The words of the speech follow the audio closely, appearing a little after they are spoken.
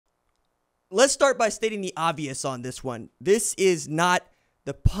let's start by stating the obvious on this one. This is not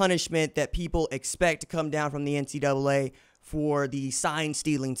the punishment that people expect to come down from the NCAA for the sign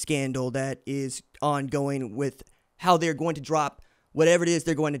stealing scandal that is ongoing with how they're going to drop whatever it is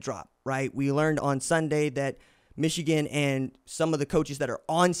they're going to drop, right? We learned on Sunday that Michigan and some of the coaches that are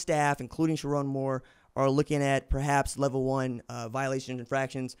on staff, including Sharon Moore, are looking at perhaps level 1 violations,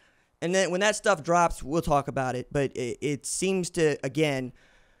 infractions. And then when that stuff drops, we'll talk about it. But it seems to, again,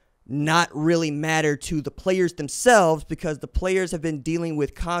 not really matter to the players themselves, because the players have been dealing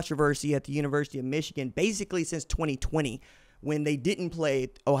with controversy at the University of Michigan basically since 2020, when they didn't play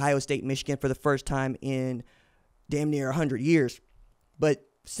Ohio State, Michigan for the first time in damn near 100 years. But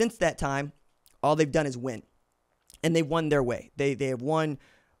since that time, all they've done is win. And they've won their way. They have won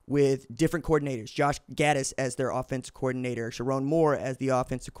with different coordinators. Josh Gaddis as their offensive coordinator, Sharon Moore as the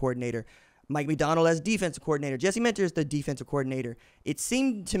offensive coordinator, Mike McDonald as defensive coordinator, Jesse Minter as the defensive coordinator. It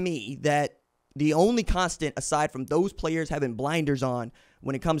seemed to me that the only constant, aside from those players having blinders on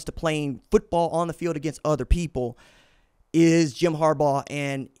when it comes to playing football on the field against other people, is Jim Harbaugh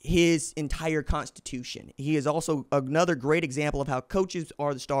and his entire constitution. He is also another great example of how coaches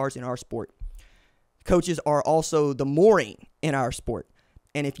are the stars in our sport. Coaches are also the mooring in our sport.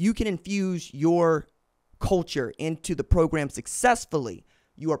 And if you can infuse your culture into the program successfully,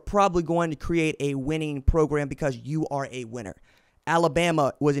 you are probably going to create a winning program because you are a winner.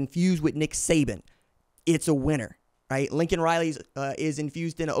 Alabama was infused with Nick Saban. It's a winner, right? Lincoln Riley's is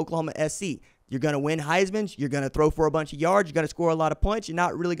infused into Oklahoma SC. You're going to win Heisman's. You're going to throw for a bunch of yards. You're going to score a lot of points. You're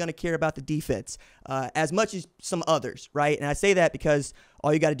not really going to care about the defense as much as some others, right? And I say that because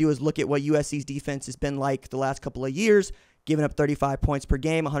all you got to do is look at what USC's defense has been like the last couple of years, giving up 35 points per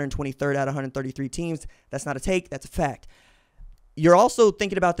game, 123rd out of 133 teams. That's not a take. That's a fact. You're also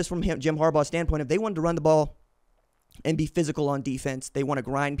thinking about this from Jim Harbaugh's standpoint. If they wanted to run the ball and be physical on defense, they want to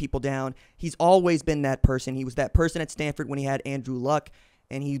grind people down. He's always been that person. He was that person at Stanford when he had Andrew Luck,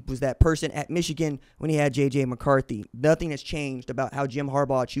 and he was that person at Michigan when he had J.J. McCarthy. Nothing has changed about how Jim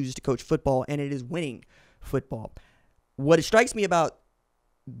Harbaugh chooses to coach football, and it is winning football. What strikes me about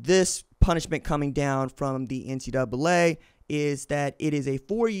this punishment coming down from the NCAA is that it is a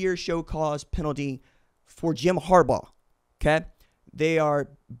 4-year show cause penalty for Jim Harbaugh, okay? They are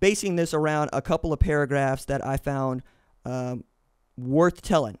basing this around a couple of paragraphs that I found worth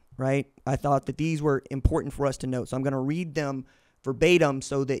telling, right? I thought that these were important for us to note, so I'm going to read them verbatim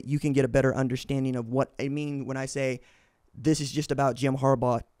so that you can get a better understanding of what I mean when I say this is just about Jim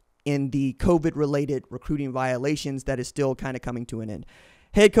Harbaugh in the COVID-related recruiting violations that is still kind of coming to an end.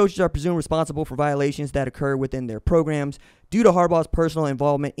 Head coaches are presumed responsible for violations that occur within their programs. Due to Harbaugh's personal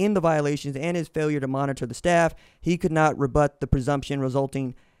involvement in the violations and his failure to monitor the staff, he could not rebut the presumption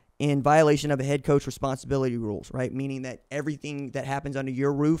resulting in violation of a head coach responsibility rules, right? Meaning that everything that happens under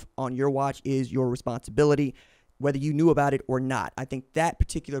your roof on your watch is your responsibility, whether you knew about it or not. I think that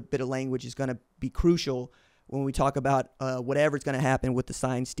particular bit of language is going to be crucial when we talk about whatever is going to happen with the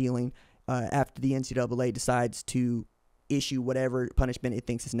sign stealing after the NCAA decides to issue whatever punishment it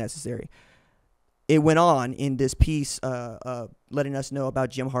thinks is necessary. It went on in this piece letting us know about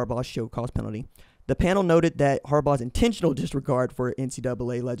Jim Harbaugh's show cause penalty. The panel noted that Harbaugh's intentional disregard for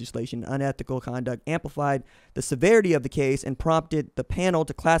NCAA legislation, unethical conduct, amplified the severity of the case and prompted the panel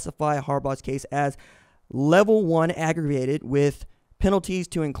to classify Harbaugh's case as level 1 aggravated with penalties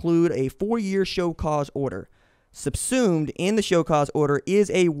to include a 4-year show cause order. Subsumed in the show cause order is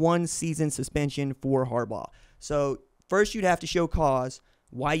a 1-season suspension for Harbaugh. So first you'd have to show cause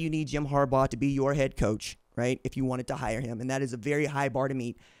why you need Jim Harbaugh to be your head coach, right, if you wanted to hire him. And that is a very high bar to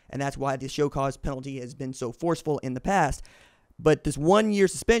meet. And that's why the show cause penalty has been so forceful in the past. But this 1-year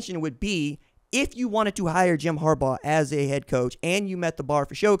suspension would be if you wanted to hire Jim Harbaugh as a head coach and you met the bar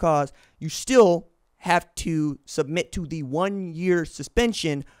for show cause, you still have to submit to the 1-year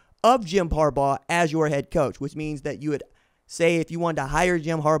suspension of Jim Harbaugh as your head coach, which means that you would say if you wanted to hire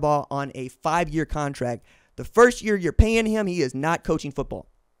Jim Harbaugh on a 5-year contract, the first year you're paying him, he is not coaching football.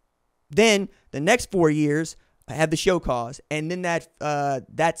 Then the next 4 years have the show cause, and then that's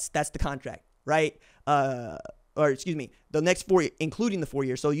the contract, right? Or excuse me, the next 4, including the 4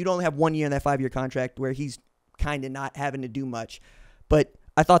 years. So you don't have 1 year in that 5-year contract where he's kind of not having to do much. But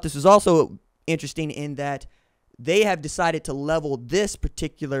I thought this was also interesting in that they have decided to level this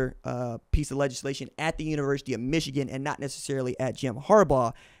particular piece of legislation at the University of Michigan and not necessarily at Jim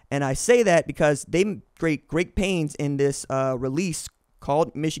Harbaugh. And I say that because they great pains in this release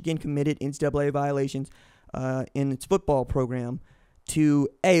called Michigan Committed NCAA Violations in its football program to,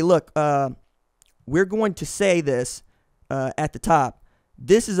 hey, look, we're going to say this at the top.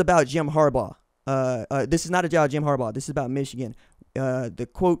 This is about Jim Harbaugh. This is not about Jim Harbaugh. This is about Michigan. The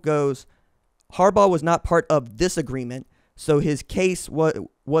quote goes, Harbaugh was not part of this agreement, so his case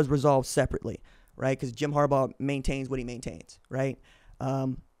was resolved separately, right? Because Jim Harbaugh maintains what he maintains, right?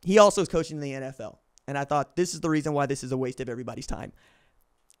 He also is coaching in the NFL, and I thought this is the reason why this is a waste of everybody's time.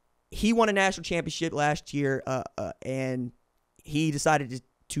 He won a national championship last year, and he decided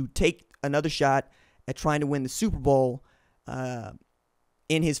to take another shot at trying to win the Super Bowl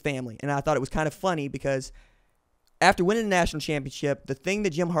in his family. And I thought it was kind of funny because after winning the national championship, the thing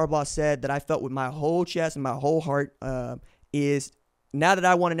that Jim Harbaugh said that I felt with my whole chest and my whole heart is, now that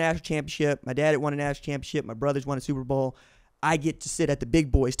I won a national championship, my dad had won a national championship, my brothers won a Super Bowl, I get to sit at the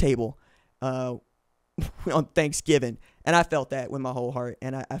big boys table on Thanksgiving. And I felt that with my whole heart.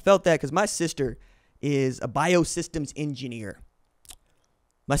 And I felt that because my sister is a biosystems engineer.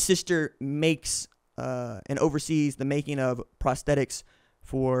 My sister makes and oversees the making of prosthetics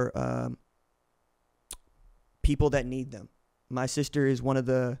for people that need them. My sister is one of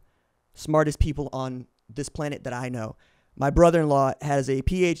the smartest people on this planet that I know. My brother-in-law has a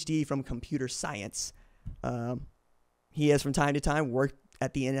PhD from computer science. He has from time to time worked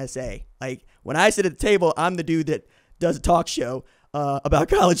at the NSA. Like, when I sit at the table, I'm the dude that does a talk show about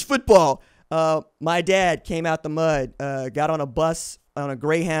college football. My dad came out the mud, got on a bus on a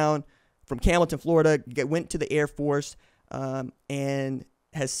Greyhound from Campbellton, Florida, went to the Air Force, and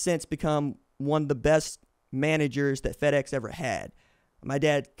has since become one of the best managers that FedEx ever had. My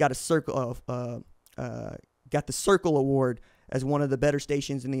dad got the Circle Award as one of the better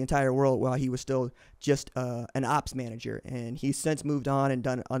stations in the entire world while he was still just an ops manager. And he's since moved on and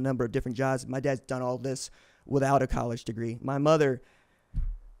done a number of different jobs. My dad's done all this without a college degree. My mother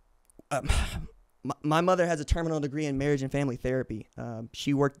has a terminal degree in marriage and family therapy.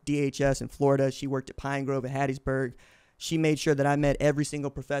 She worked DHS in Florida. She worked at Pine Grove in Hattiesburg. She made sure that I met every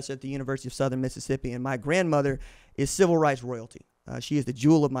single professor at the University of Southern Mississippi. And my grandmother is civil rights royalty. She is the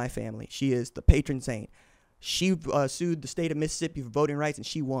jewel of my family. She is the patron saint. She sued the state of Mississippi for voting rights, and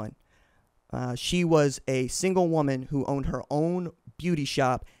she won. She was a single woman who owned her own beauty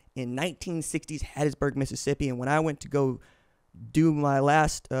shop in 1960s Hattiesburg, Mississippi. And when I went to go do my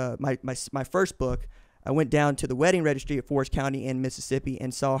last, my first book, I went down to the wedding registry at Forest County in Mississippi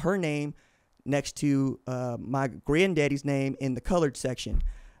and saw her name next to my granddaddy's name in the colored section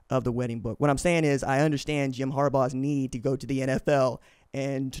of the wedding book. What I'm saying is, I understand Jim Harbaugh's need to go to the NFL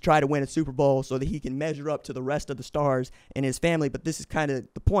and to try to win a Super Bowl so that he can measure up to the rest of the stars in his family. But this is kind of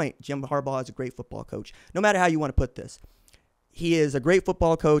the point. Jim Harbaugh is a great football coach. No matter how you want to put this, he is a great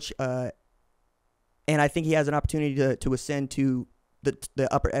football coach, and I think he has an opportunity to ascend to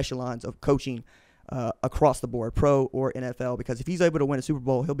the upper echelons of coaching across the board, pro or NFL, because if he's able to win a Super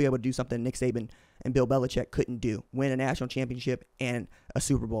Bowl, he'll be able to do something Nick Saban and Bill Belichick couldn't do, win a national championship and a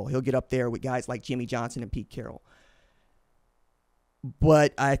Super Bowl. He'll get up there with guys like Jimmy Johnson and Pete Carroll.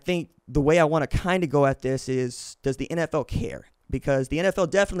 But I think the way I want to kind of go at this is, does the NFL care? Because the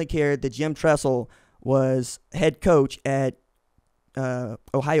NFL definitely cared that Jim Tressel was head coach at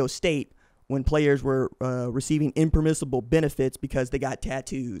Ohio State when players were receiving impermissible benefits because they got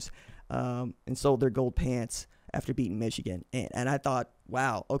tattoos and sold their gold pants after beating Michigan. And I thought,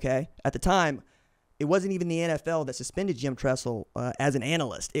 wow, okay. At the time, it wasn't even the NFL that suspended Jim Tressel as an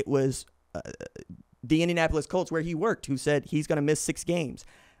analyst. It was the Indianapolis Colts, where he worked, who said he's going to miss 6 games.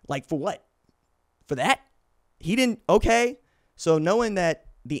 Like, for what? For that? He didn't. Okay. So knowing that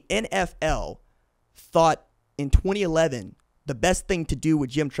the NFL thought in 2011 the best thing to do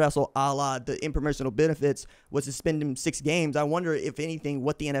with Jim Tressel, a la the impermissible benefits, was to suspend him 6 games, I wonder, if anything,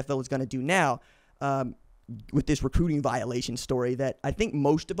 what the NFL is going to do now with this recruiting violation story that I think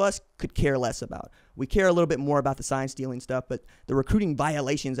most of us could care less about. We care a little bit more about the sign stealing stuff, but the recruiting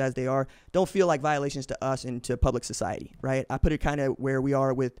violations as they are don't feel like violations to us and to public society, right? I put it kind of where we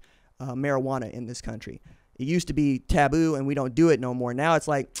are with marijuana in this country. It used to be taboo and we don't do it no more. Now it's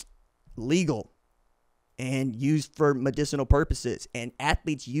like legal and used for medicinal purposes, and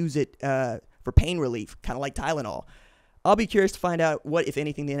athletes use it for pain relief, kind of like Tylenol. I'll be curious to find out what, if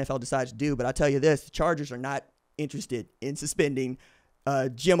anything, the NFL decides to do, but I'll tell you this, the Chargers are not interested in suspending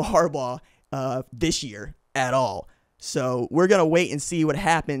Jim Harbaugh this year at all. So we're going to wait and see what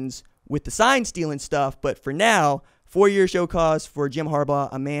happens with the sign stealing stuff, but for now, 4-year show cause for Jim Harbaugh,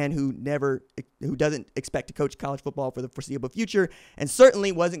 a man who doesn't expect to coach college football for the foreseeable future, and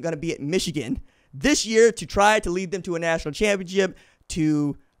certainly wasn't going to be at Michigan this year to try to lead them to a national championship,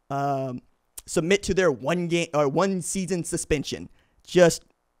 to submit to their one season suspension. Just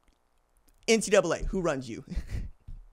NCAA, who runs you?